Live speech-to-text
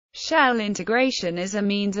Shell integration is a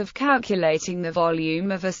means of calculating the volume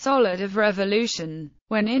of a solid of revolution,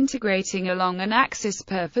 when integrating along an axis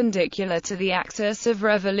perpendicular to the axis of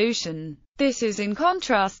revolution. This is in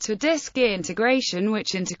contrast to disk integration,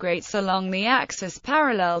 which integrates along the axis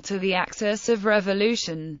parallel to the axis of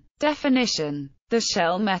revolution. Definition: the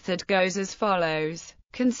shell method goes as follows.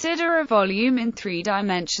 Consider a volume in 3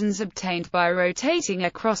 dimensions obtained by rotating a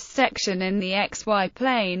cross-section in the xy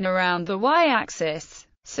plane around the y-axis.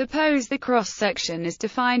 Suppose the cross-section is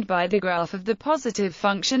defined by the graph of the positive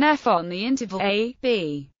function f on the interval a,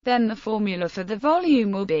 b. Then the formula for the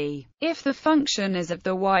volume will be, if the function is of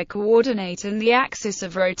the y-coordinate and the axis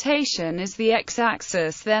of rotation is the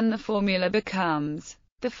x-axis, then the formula becomes.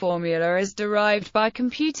 The formula is derived by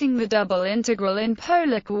computing the double integral in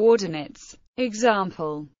polar coordinates.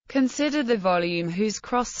 Example: consider the volume whose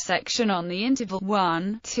cross-section on the interval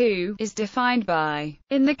 1, 2 is defined by.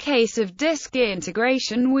 In the case of disk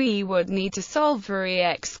integration, we would need to solve for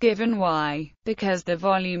Ex given y. Because the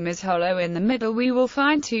volume is hollow in the middle, we will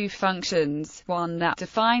find 2 functions, one that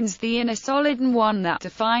defines the inner solid and one that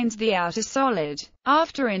defines the outer solid.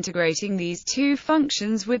 After integrating these 2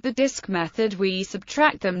 functions with the disk method, we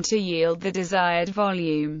subtract them to yield the desired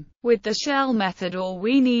volume. With the shell method, all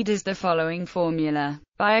we need is the following formula.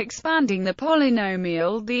 By expanding the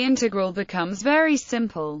polynomial, the integral becomes very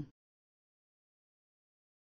simple.